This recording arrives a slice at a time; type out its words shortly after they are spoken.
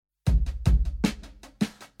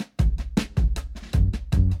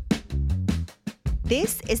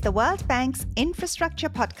This is the World Bank's Infrastructure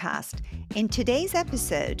Podcast. In today's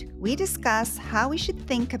episode, we discuss how we should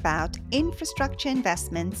think about infrastructure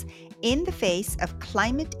investments in the face of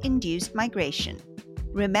climate-induced migration.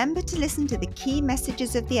 Remember to listen to the key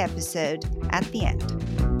messages of the episode at the end.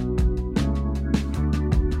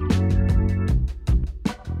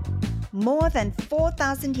 More than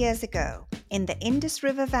 4,000 years ago, in the Indus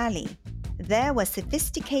River Valley, there were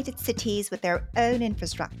sophisticated cities with their own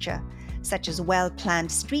infrastructure, such as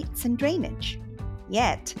well-planned streets and drainage.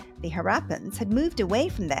 Yet, the Harappans had moved away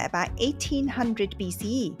from there by 1800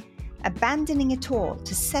 BCE, abandoning it all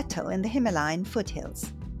to settle in the Himalayan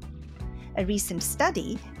foothills. A recent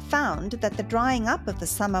study found that the drying up of the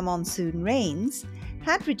summer monsoon rains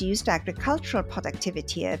had reduced agricultural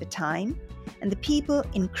productivity over time, and the people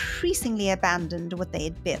increasingly abandoned what they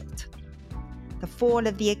had built. The fall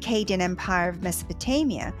of the Akkadian Empire of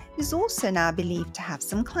Mesopotamia is also now believed to have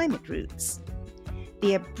some climate roots.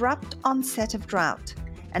 The abrupt onset of drought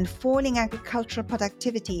and falling agricultural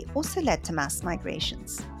productivity also led to mass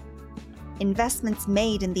migrations. Investments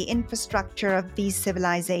made in the infrastructure of these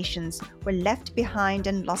civilizations were left behind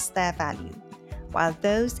and lost their value, while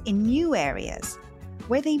those in new areas,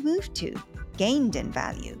 where they moved to, gained in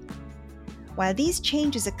value. While these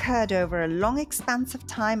changes occurred over a long expanse of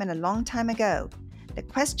time and a long time ago, the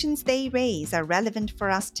questions they raise are relevant for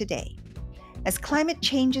us today. As climate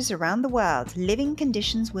changes around the world, living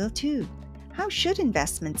conditions will too. How should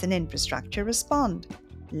investments in infrastructure respond?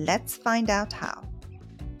 Let's find out how.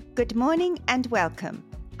 Good morning and welcome.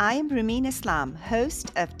 I am Rumin Islam,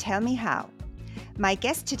 host of Tell Me How. My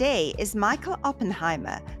guest today is Michael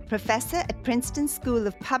Oppenheimer, professor at Princeton School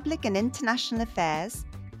of Public and International Affairs.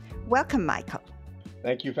 Welcome, Michael.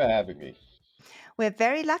 Thank you for having me. We're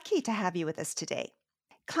very lucky to have you with us today.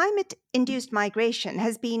 Climate-induced migration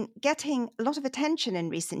has been getting a lot of attention in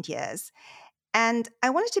recent years, and I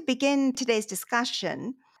wanted to begin today's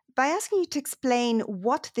discussion by asking you to explain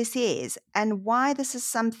what this is and why this is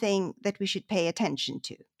something that we should pay attention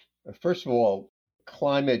to. First of all,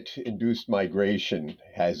 climate-induced migration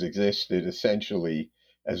has existed essentially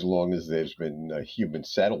as long as there's been human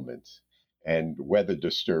settlements. And weather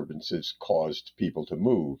disturbances caused people to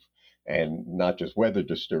move. And not just weather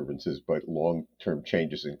disturbances, but long-term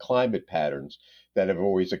changes in climate patterns that have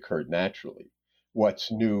always occurred naturally.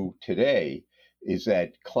 What's new today is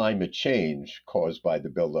that climate change caused by the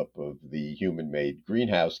buildup of the human-made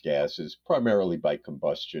greenhouse gases, primarily by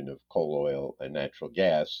combustion of coal, oil, and natural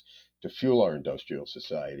gas to fuel our industrial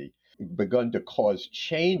society, begun to cause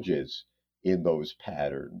changes in those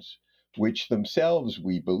patterns, which themselves,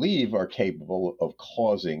 we believe, are capable of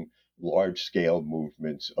causing large-scale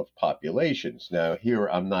movements of populations. Now, here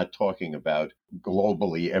I'm not talking about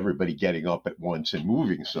globally everybody getting up at once and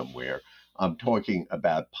moving somewhere. I'm talking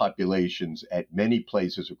about populations at many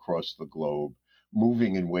places across the globe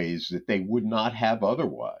moving in ways that they would not have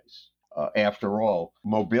otherwise. After all,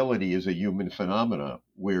 mobility is a human phenomenon.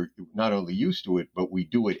 We're not only used to it, but we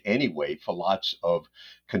do it anyway for lots of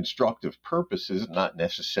constructive purposes, not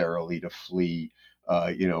necessarily to flee,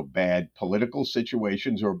 bad political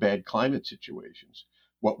situations or bad climate situations.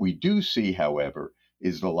 What we do see, however,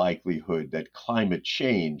 is the likelihood that climate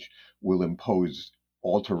change will impose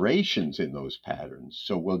alterations in those patterns.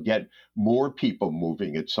 So we'll get more people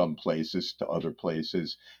moving at some places to other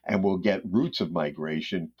places, and we'll get routes of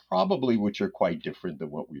migration, probably which are quite different than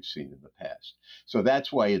what we've seen in the past. So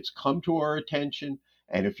that's why it's come to our attention.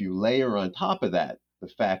 And if you layer on top of that the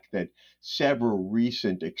fact that several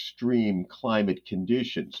recent extreme climate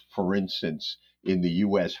conditions, for instance, in the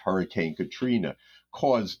U.S. Hurricane Katrina,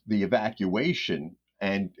 caused the evacuation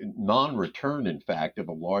and non-return, in fact, of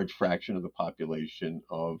a large fraction of the population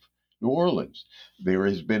of New Orleans. There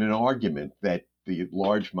has been an argument that the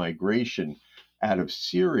large migration out of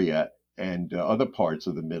Syria and other parts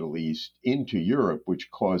of the Middle East into Europe, which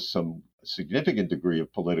caused some significant degree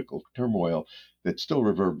of political turmoil that still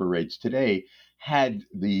reverberates today, had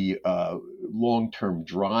the long-term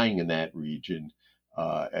drying in that region,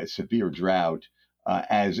 a severe drought,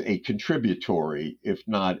 as a contributory, if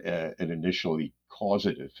not an initially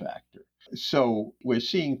causative factor. So we're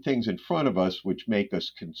seeing things in front of us which make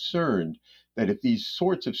us concerned that if these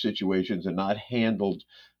sorts of situations are not handled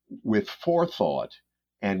with forethought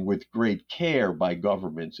and with great care by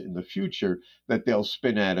governments in the future, that they'll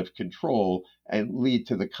spin out of control and lead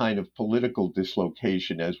to the kind of political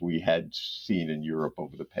dislocation as we had seen in Europe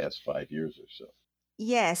over the past 5 years or so.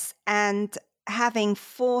 Yes, and having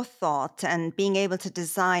forethought and being able to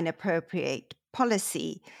design appropriate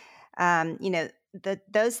policy,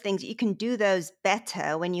 those things, you can do those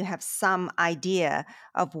better when you have some idea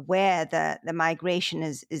of where the migration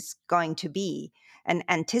is going to be. and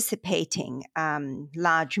anticipating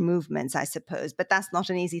large movements, I suppose. But that's not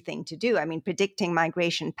an easy thing to do. I mean, predicting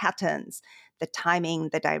migration patterns, the timing,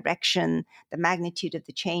 the direction, the magnitude of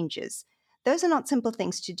the changes, those are not simple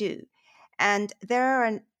things to do. And there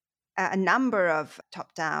are a number of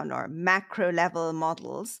top down or macro level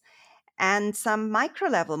models and some micro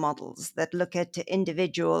level models that look at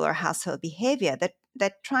individual or household behavior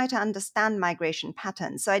that try to understand migration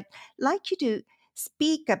patterns. So I'd like you to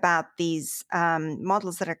speak about these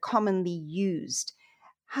models that are commonly used.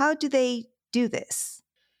 How do they do this?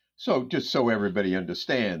 So, just so everybody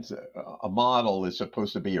understands, a model is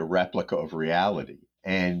supposed to be a replica of reality.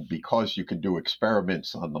 And because you can do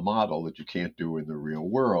experiments on the model that you can't do in the real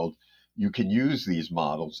world, you can use these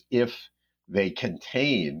models if they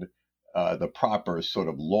contain the proper sort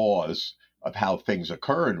of laws of how things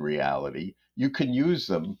occur in reality. You can use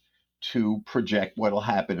them to project what will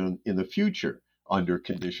happen in the future under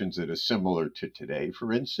conditions that are similar to today,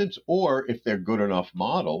 for instance, or if they're good enough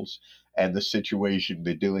models and the situation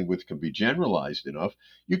they're dealing with can be generalized enough,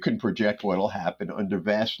 you can project what will happen under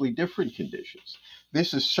vastly different conditions.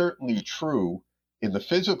 This is certainly true in the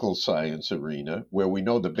physical science arena, where we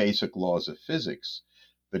know the basic laws of physics.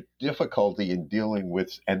 The difficulty in dealing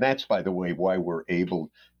with, and that's, by the way, why we're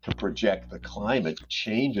able to project the climate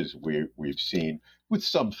changes we've seen with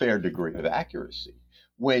some fair degree of accuracy.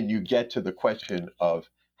 When you get to the question of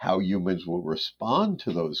how humans will respond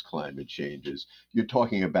to those climate changes, you're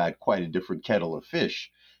talking about quite a different kettle of fish.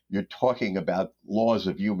 You're talking about laws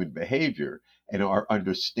of human behavior and our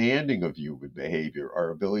understanding of human behavior,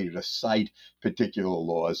 our ability to cite particular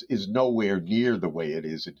laws is nowhere near the way it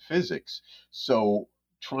is in physics. So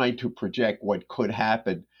trying to project what could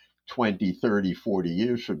happen 20, 30, 40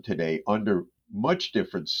 years from today under much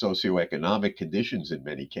different socioeconomic conditions in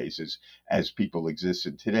many cases as people exist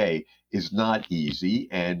in today is not easy,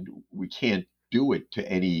 and we can't do it to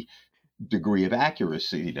any degree of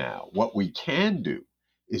accuracy now. What we can do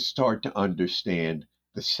is start to understand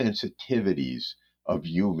the sensitivities of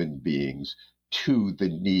human beings to the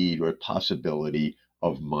need or possibility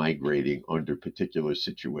of migrating under particular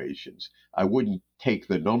situations. I wouldn't take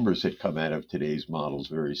the numbers that come out of today's models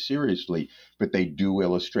very seriously, but they do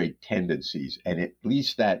illustrate tendencies, and at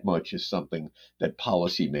least that much is something that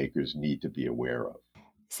policymakers need to be aware of.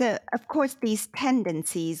 So, of course, these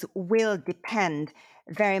tendencies will depend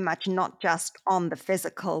very much not just on the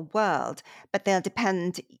physical world, but they'll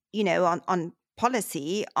depend, on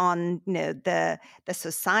policy, on the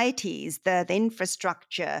societies, the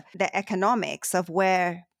infrastructure, the economics of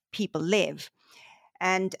where people live.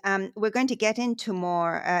 And we're going to get into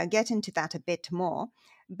that a bit more.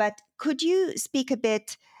 But could you speak a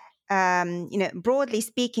bit, broadly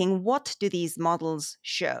speaking, what do these models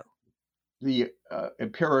show? The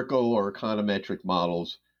empirical or econometric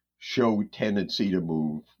models show tendency to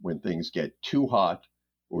move when things get too hot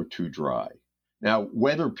or too dry. Now,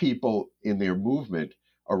 whether people in their movement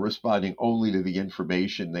are responding only to the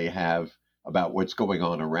information they have about what's going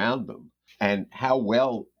on around them and how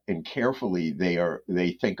well and carefully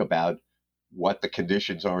they think about what the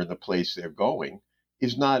conditions are in the place they're going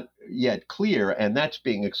is not yet clear, and that's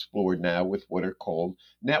being explored now with what are called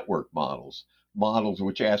network models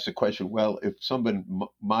which ask the question, well, if someone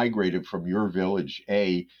migrated from your village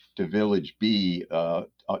A to village B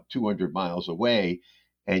 200 miles away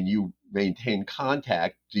and you maintain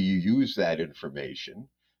contact, do you use that information?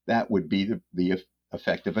 That would be the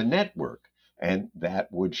effect of a network. And that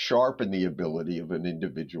would sharpen the ability of an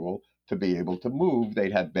individual to be able to move.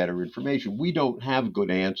 They'd have better information. We don't have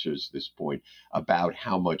good answers at this point about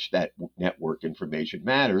how much that network information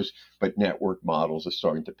matters, but network models are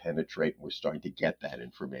starting to penetrate and we're starting to get that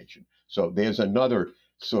information. So there's another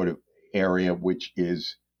sort of area which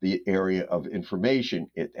is the area of information,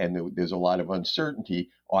 and there's a lot of uncertainty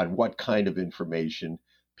on what kind of information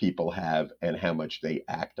people have and how much they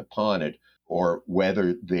act upon it, or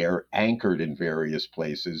whether they're anchored in various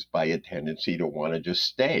places by a tendency to want to just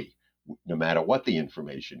stay, no matter what the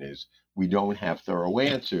information is. We don't have thorough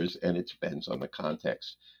answers, and it depends on the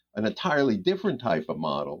context. An entirely different type of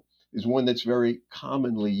model is one that's very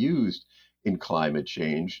commonly used in climate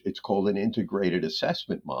change. It's called an integrated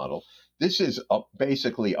assessment model. This is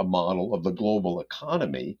basically a model of the global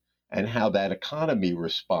economy and how that economy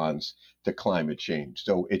responds to climate change.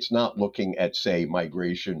 So it's not looking at, say,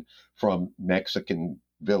 migration from Mexican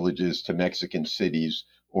villages to Mexican cities,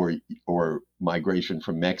 or migration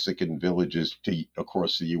from Mexican villages to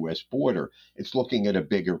across the US border. It's looking at a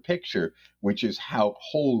bigger picture, which is how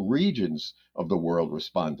whole regions of the world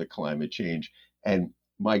respond to climate change. And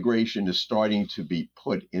migration is starting to be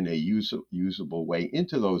put in a usable way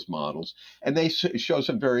into those models. And they show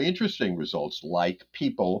some very interesting results, like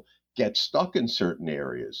people get stuck in certain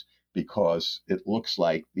areas because it looks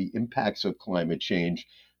like the impacts of climate change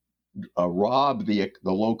rob the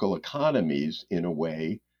local economies in a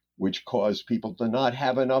way which cause people to not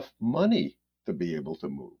have enough money to be able to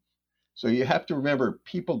move. So you have to remember,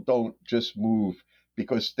 people don't just move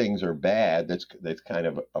because things are bad. That's kind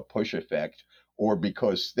of a push effect, or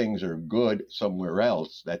because things are good somewhere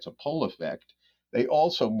else. That's a pull effect. They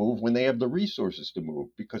also move when they have the resources to move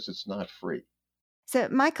because it's not free. So,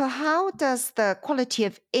 Michael, how does the quality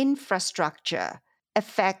of infrastructure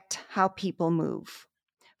affect how people move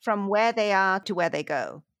from where they are to where they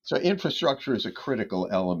go? So infrastructure is a critical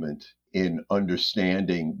element in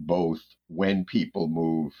understanding both when people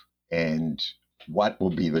move and what will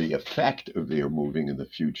be the effect of their moving in the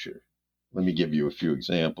future. Let me give you a few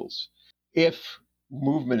examples. If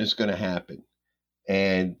movement is going to happen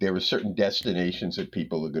and there are certain destinations that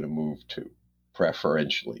people are going to move to,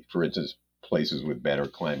 preferentially, for instance, places with better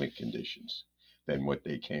climate conditions than what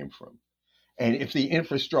they came from. And if the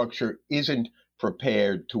infrastructure isn't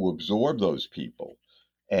prepared to absorb those people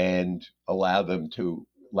and allow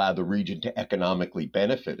the region to economically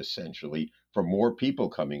benefit essentially from more people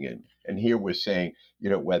coming in. And here we're saying,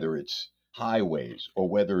 whether it's highways or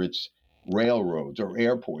whether it's railroads or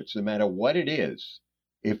airports, no matter what it is,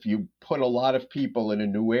 if you put a lot of people in a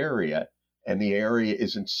new area and the area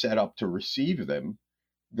isn't set up to receive them,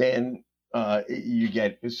 then you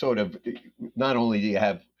get sort of, not only do you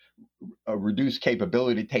have a reduced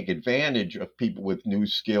capability to take advantage of people with new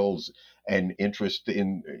skills and interest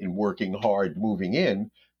in working hard, moving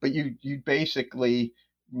in, but you basically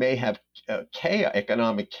may have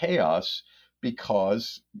economic chaos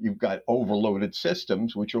because you've got overloaded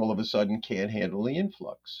systems which all of a sudden can't handle the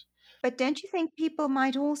influx. But don't you think people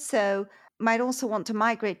might also want to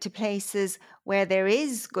migrate to places where there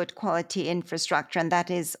is good quality infrastructure, and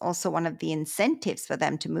that is also one of the incentives for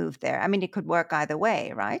them to move there? I mean, it could work either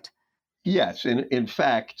way, right? Yes, in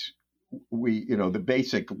fact, the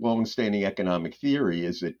basic long-standing economic theory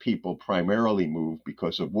is that people primarily move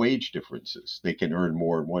because of wage differences. They can earn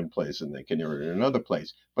more in one place than they can earn in another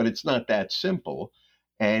place, but it's not that simple.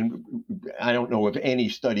 And I don't know of any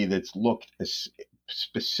study that's looked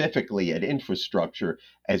specifically at infrastructure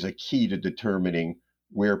as a key to determining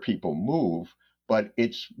where people move. But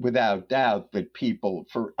it's without doubt that people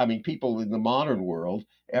in the modern world,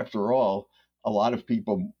 after all, a lot of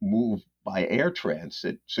people move by air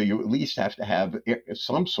transit. So you at least have to have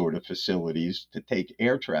some sort of facilities to take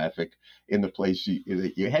air traffic in the place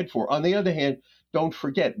that you head for. On the other hand, don't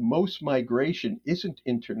forget, most migration isn't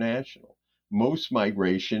international. Most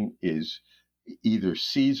migration is either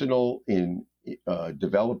seasonal in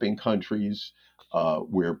developing countries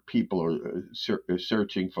where people are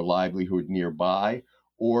searching for livelihood nearby,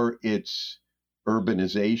 or it's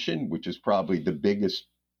urbanization, which is probably the biggest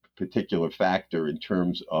particular factor in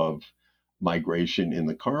terms of migration in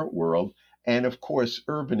the current world. And of course,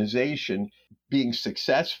 urbanization being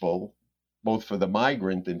successful, both for the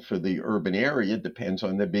migrant and for the urban area, depends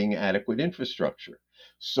on there being adequate infrastructure.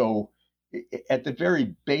 So, at the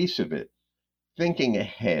very base of it, thinking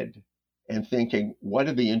ahead and thinking what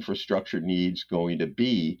are the infrastructure needs going to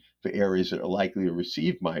be for areas that are likely to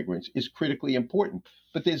receive migrants is critically important.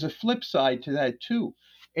 But there's a flip side to that too.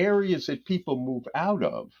 Areas that people move out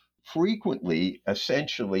of frequently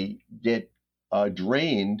essentially get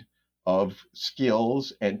drained of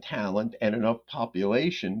skills and talent and enough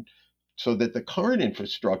population so that the current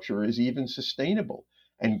infrastructure is even sustainable.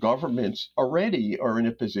 And governments already are in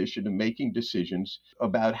a position of making decisions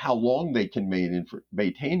about how long they can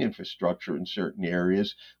maintain infrastructure in certain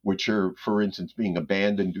areas, which are, for instance, being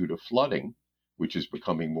abandoned due to flooding, which is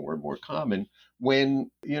becoming more and more common,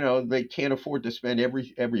 when they can't afford to spend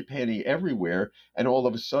every penny everywhere, and all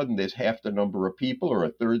of a sudden there's half the number of people or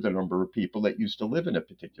a third the number of people that used to live in a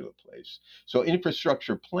particular place. So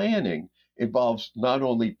infrastructure planning involves not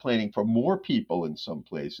only planning for more people in some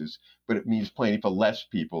places, but it means planning for less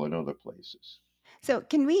people in other places. So,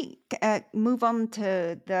 can we move on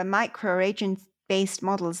to the micro agent based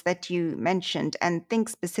models that you mentioned and think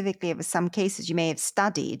specifically of some cases you may have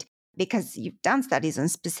studied? Because you've done studies on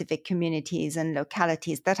specific communities and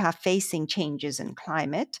localities that are facing changes in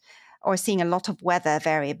climate or seeing a lot of weather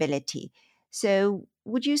variability. So,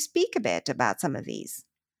 would you speak a bit about some of these?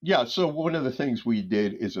 Yeah, so one of the things we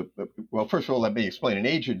did is well, first of all, let me explain. An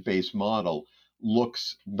agent-based model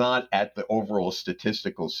looks not at the overall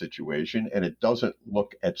statistical situation, and it doesn't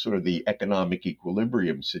look at sort of the economic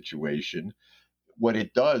equilibrium situation. What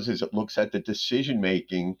it does is it looks at the decision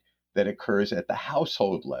making that occurs at the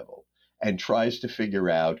household level and tries to figure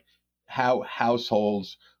out how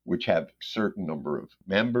households which have certain number of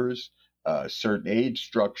members, certain age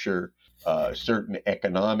structure, certain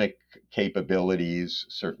economic capabilities,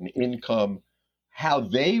 certain income, how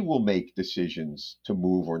they will make decisions to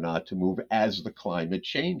move or not to move as the climate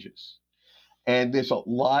changes. And there's a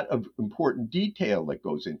lot of important detail that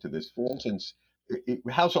goes into this. For instance,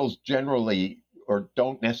 households generally or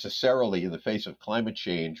don't necessarily, in the face of climate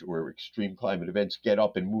change or extreme climate events, get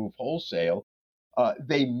up and move wholesale.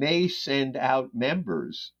 They may send out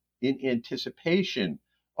members in anticipation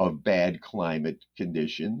of bad climate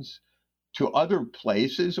conditions to other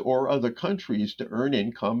places or other countries to earn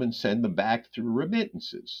income and send them back through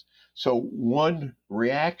remittances. So, one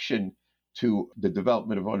reaction to the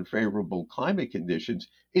development of unfavorable climate conditions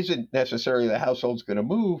isn't necessarily the household's going to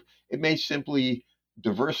move. It may simply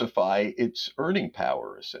diversify its earning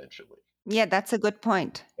power, essentially. Yeah, that's a good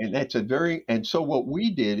point. And so what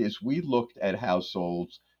we did is we looked at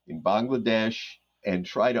households in Bangladesh and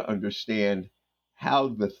try to understand how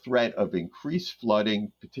the threat of increased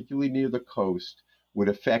flooding, particularly near the coast, would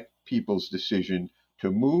affect people's decision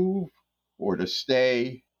to move or to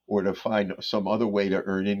stay or to find some other way to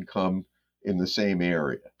earn income in the same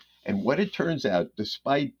area. And what it turns out,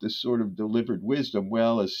 despite the sort of delivered wisdom,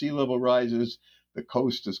 well, as sea level rises, the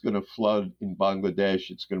coast is going to flood in Bangladesh.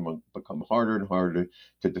 It's going to become harder and harder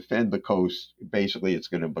to defend the coast. Basically, it's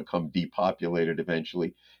going to become depopulated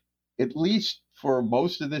eventually. At least for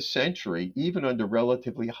most of this century, even under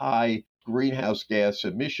relatively high greenhouse gas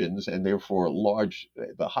emissions and therefore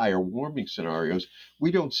the higher warming scenarios,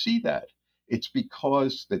 we don't see that. It's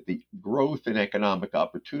because that the growth in economic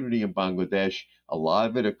opportunity in Bangladesh, a lot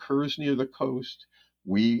of it occurs near the coast.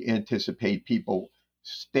 We anticipate people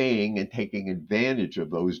staying and taking advantage of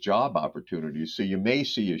those job opportunities. So you may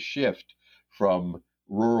see a shift from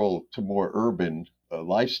rural to more urban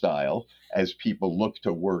lifestyle as people look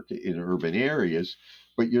to work in urban areas.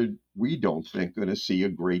 But we don't think going to see a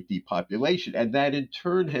great depopulation. And that in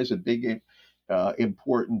turn has a big,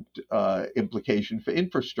 important implication for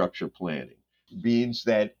infrastructure planning. It means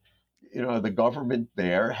that the government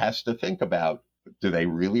there has to think about, do they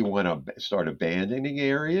really want to start abandoning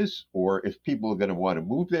areas? Or if people are going to want to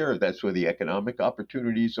move there, if that's where the economic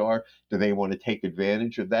opportunities are, do they want to take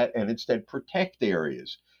advantage of that and instead protect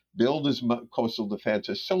areas? Build as much coastal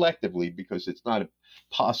defenses selectively because it's not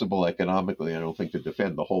possible economically, I don't think, to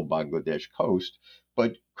defend the whole Bangladesh coast,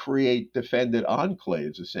 but create defended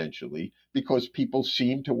enclaves essentially because people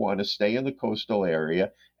seem to want to stay in the coastal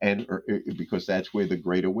area and because that's where the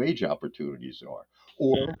greater wage opportunities are.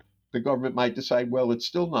 Or the government might decide, well, it's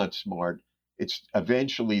still not smart. It's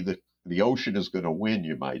eventually the ocean is going to win,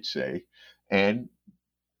 you might say, and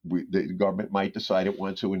the government might decide it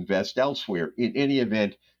wants to invest elsewhere. In any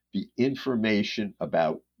event, the information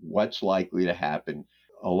about what's likely to happen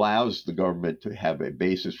allows the government to have a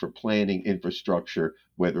basis for planning infrastructure,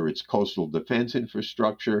 whether it's coastal defense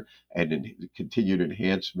infrastructure and continued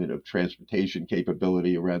enhancement of transportation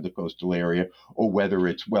capability around the coastal area, or whether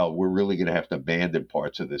it's, well, we're really going to have to abandon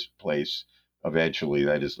parts of this place eventually,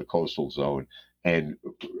 that is the coastal zone, and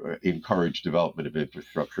encourage development of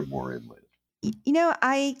infrastructure more inland.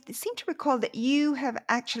 I seem to recall that you have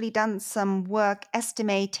actually done some work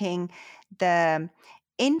estimating the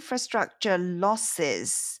infrastructure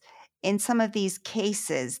losses in some of these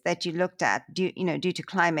cases that you looked at due to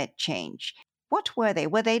climate change. What were they?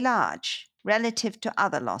 Were they large relative to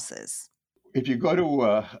other losses? If you go to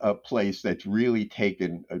a place that's really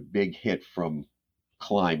taken a big hit from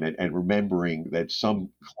climate and remembering that some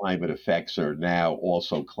climate effects are now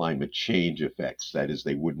also climate change effects, that is,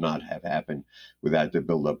 they would not have happened without the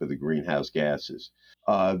buildup of the greenhouse gases.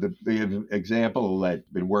 The example that's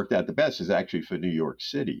been worked out the best is actually for New York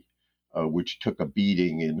City, which took a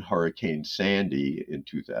beating in Hurricane Sandy in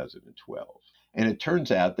 2012. And it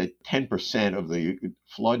turns out that 10% of the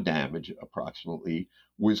flood damage, approximately,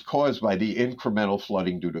 was caused by the incremental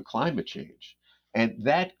flooding due to climate change. And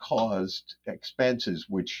that caused expenses,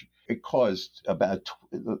 which it caused about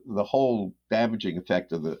the whole damaging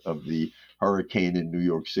effect of the hurricane in New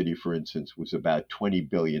York City, for instance, was about $20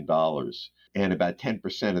 billion. And about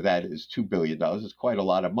 10% of that is $2 billion. It's quite a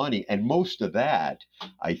lot of money. And most of that,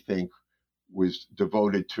 I think, was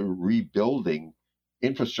devoted to rebuilding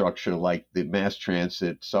infrastructure like the mass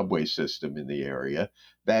transit subway system in the area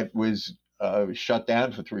that was shut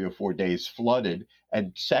down for 3 or 4 days, flooded,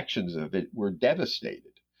 and sections of it were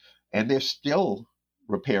devastated. And they're still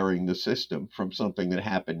repairing the system from something that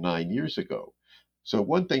happened 9 years ago. So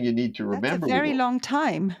one thing you need to remember, That's a very long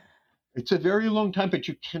time. It's a very long time, but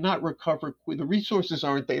you cannot recover. The resources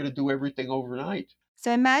aren't there to do everything overnight.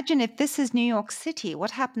 So imagine if this is New York City, what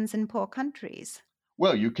happens in poor countries?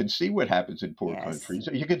 Well, you can see what happens in poor Yes. countries.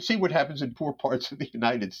 You can see what happens in poor parts of the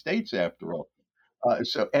United States, after all.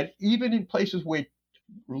 And even in places where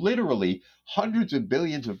literally hundreds of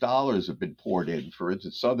billions of dollars have been poured in, for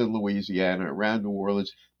instance, southern Louisiana, around New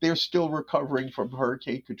Orleans, they're still recovering from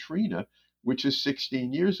Hurricane Katrina, which is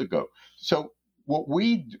 16 years ago. So what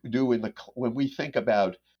we do when we think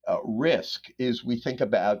about risk is we think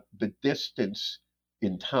about the distance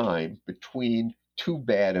in time between two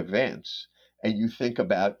bad events, and you think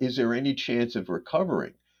about, is there any chance of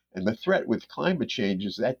recovering? And the threat with climate change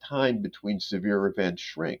is that time between severe events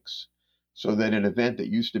shrinks, so that an event that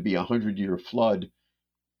used to be a 100-year flood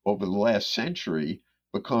over the last century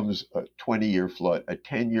becomes a 20-year flood, a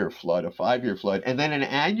 10-year flood, a 5-year flood, and then an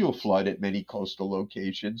annual flood at many coastal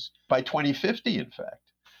locations by 2050, in fact.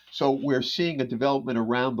 So we're seeing a development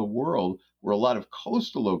around the world where a lot of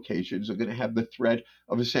coastal locations are going to have the threat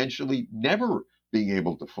of essentially never being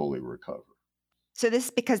able to fully recover. So this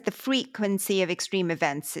is because the frequency of extreme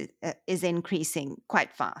events is increasing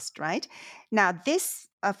quite fast, right? Now, this,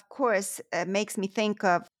 of course, makes me think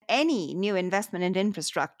of any new investment in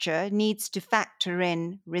infrastructure needs to factor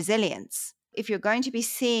in resilience. If you're going to be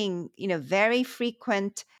seeing, very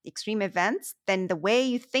frequent extreme events, then the way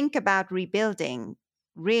you think about rebuilding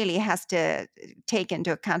really has to take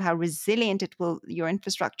into account how resilient your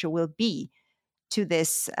infrastructure will be to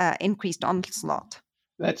this increased onslaught.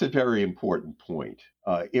 That's a very important point.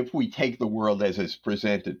 If we take the world as it's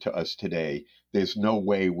presented to us today, there's no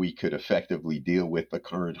way we could effectively deal with the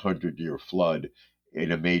current 100-year flood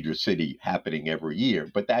in a major city happening every year.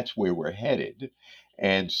 But that's where we're headed.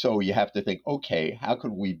 And so you have to think, okay, how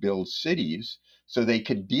can we build cities so they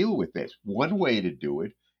can deal with this? One way to do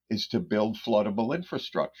it is to build floodable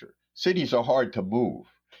infrastructure. Cities are hard to move,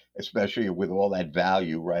 especially with all that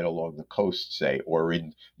value right along the coast, say, or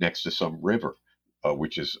in next to some river,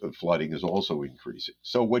 which is flooding is also increasing.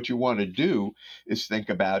 So what you want to do is think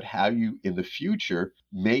about how you, in the future,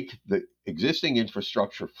 make the existing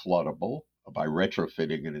infrastructure floodable by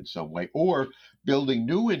retrofitting it in some way, or building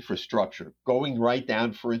new infrastructure, going right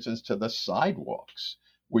down, for instance, to the sidewalks,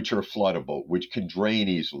 which are floodable, which can drain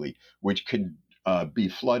easily, which can be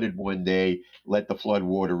flooded one day, let the flood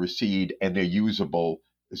water recede, and they're usable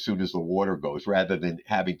as soon as the water goes, rather than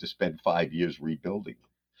having to spend 5 years rebuilding them.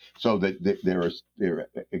 So there are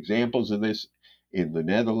examples of this in the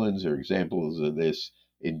Netherlands. There are examples of this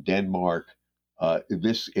in Denmark.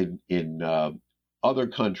 This in other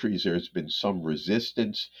countries, there's been some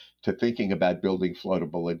resistance to thinking about building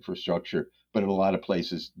floatable infrastructure, but in a lot of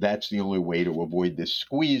places, that's the only way to avoid this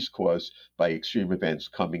squeeze caused by extreme events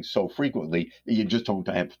coming so frequently that you just don't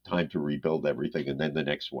have time to rebuild everything, and then the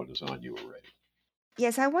next one is on you already.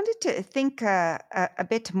 Yes, I wanted to think a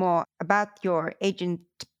bit more about your agent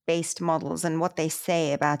based models and what they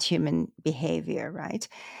say about human behavior, right?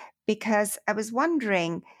 Because I was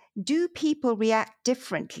wondering, do people react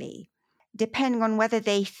differently depending on whether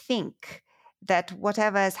they think that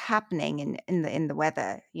whatever is happening in the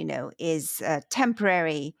weather, is a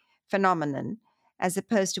temporary phenomenon, as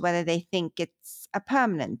opposed to whether they think it's a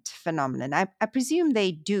permanent phenomenon? I presume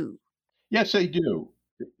they do. Yes, they do.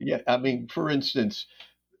 Yeah, I mean, for instance,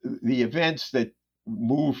 the events that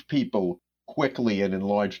move people quickly and in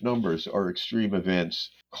large numbers are extreme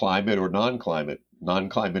events, climate or non-climate.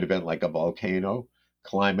 Non-climate event like a volcano,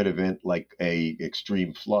 climate event like a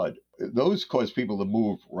extreme flood. Those cause people to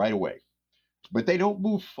move right away, but they don't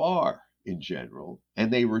move far in general,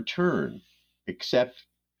 and they return, except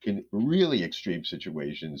in really extreme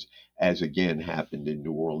situations, as again happened in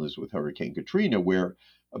New Orleans with Hurricane Katrina, where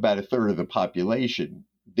about a third of the population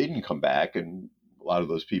didn't come back, and a lot of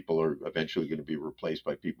those people are eventually going to be replaced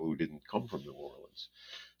by people who didn't come from New Orleans.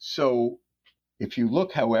 So if you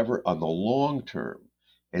look, however, on the long term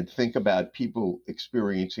and think about people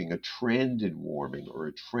experiencing a trend in warming or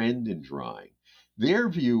a trend in drying, their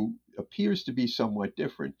view appears to be somewhat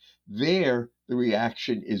different. There, the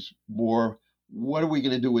reaction is more, what are we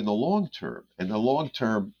going to do in the long term? And the long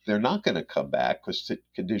term, they're not going to come back because the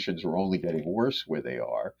conditions are only getting worse where they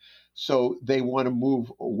are. So they want to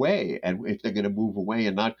move away. And if they're going to move away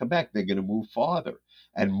and not come back, they're going to move farther.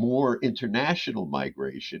 And more international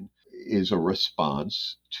migration is a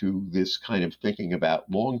response to this kind of thinking about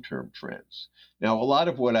long-term trends. Now, a lot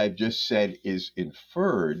of what I've just said is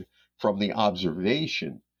inferred from the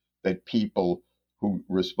observation that people who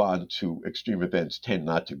respond to extreme events tend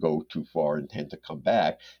not to go too far and tend to come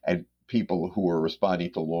back, and people who are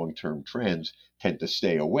responding to long-term trends tend to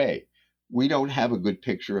stay away. We don't have a good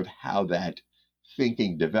picture of how that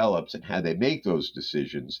thinking develops and how they make those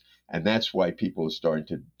decisions. And that's why people are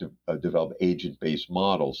starting to develop agent-based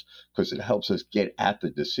models, because it helps us get at the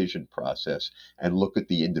decision process and look at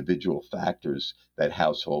the individual factors that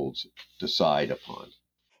households decide upon.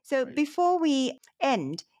 So Right. before we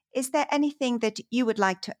end, is there anything that you would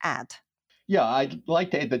like to add? Yeah, I'd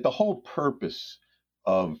like to add that the whole purpose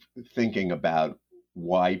of thinking about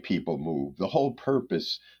why people move, the whole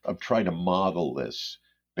purpose of trying to model this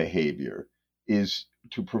behavior is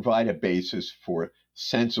to provide a basis for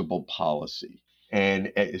sensible policy.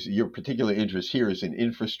 And as your particular interest here is in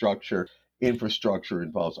infrastructure. Infrastructure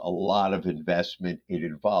involves a lot of investment. It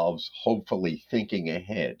involves hopefully thinking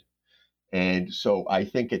ahead. And so I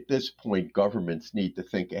think at this point, governments need to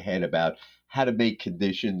think ahead about how to make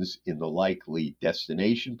conditions in the likely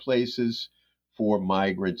destination places for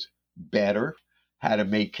migrants better, how to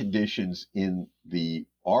make conditions in the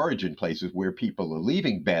origin places where people are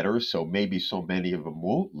leaving better, so maybe so many of them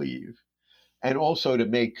won't leave, and also to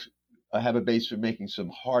make have a base for making some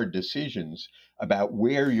hard decisions about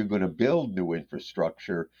where you're going to build new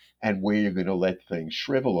infrastructure and where you're going to let things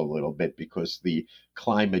shrivel a little bit because the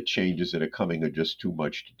climate changes that are coming are just too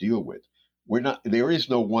much to deal with. There is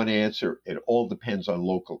no one answer. It all depends on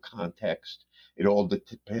local context. It all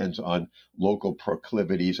depends on local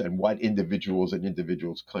proclivities and what individuals and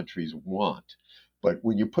individuals' countries want. But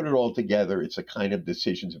when you put it all together, it's a kind of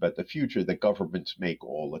decisions about the future that governments make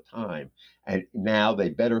all the time. And now they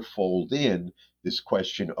better fold in this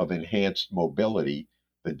question of enhanced mobility,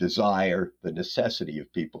 the desire, the necessity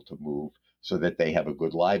of people to move so that they have a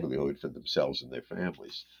good livelihood for themselves and their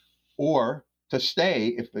families, or to stay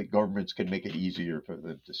if the governments can make it easier for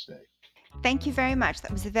them to stay. Thank you very much.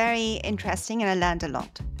 That was very interesting and I learned a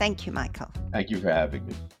lot. Thank you, Michael. Thank you for having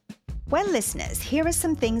me. Well, listeners, here are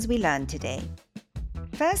some things we learned today.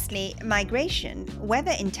 Firstly, migration,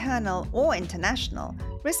 whether internal or international,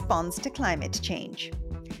 responds to climate change.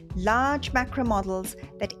 Large macro models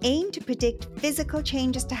that aim to predict physical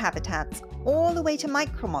changes to habitats, all the way to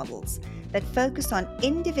micro models that focus on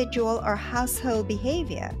individual or household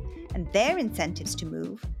behavior and their incentives to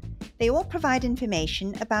move, they all provide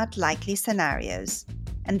information about likely scenarios.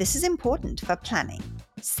 And this is important for planning.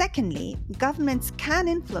 Secondly, governments can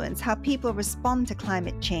influence how people respond to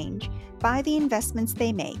climate change by the investments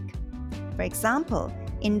they make. For example,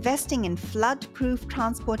 investing in flood-proof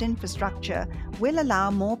transport infrastructure will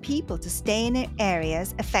allow more people to stay in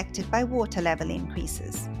areas affected by water level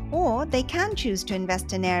increases. Or they can choose to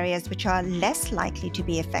invest in areas which are less likely to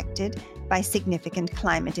be affected by significant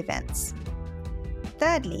climate events.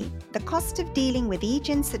 Thirdly, the cost of dealing with each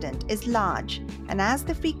incident is large, and as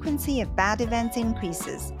the frequency of bad events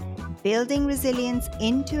increases, building resilience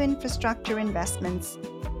into infrastructure investments,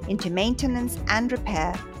 into maintenance and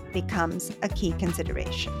repair becomes a key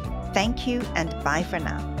consideration. Thank you and bye for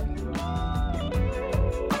now.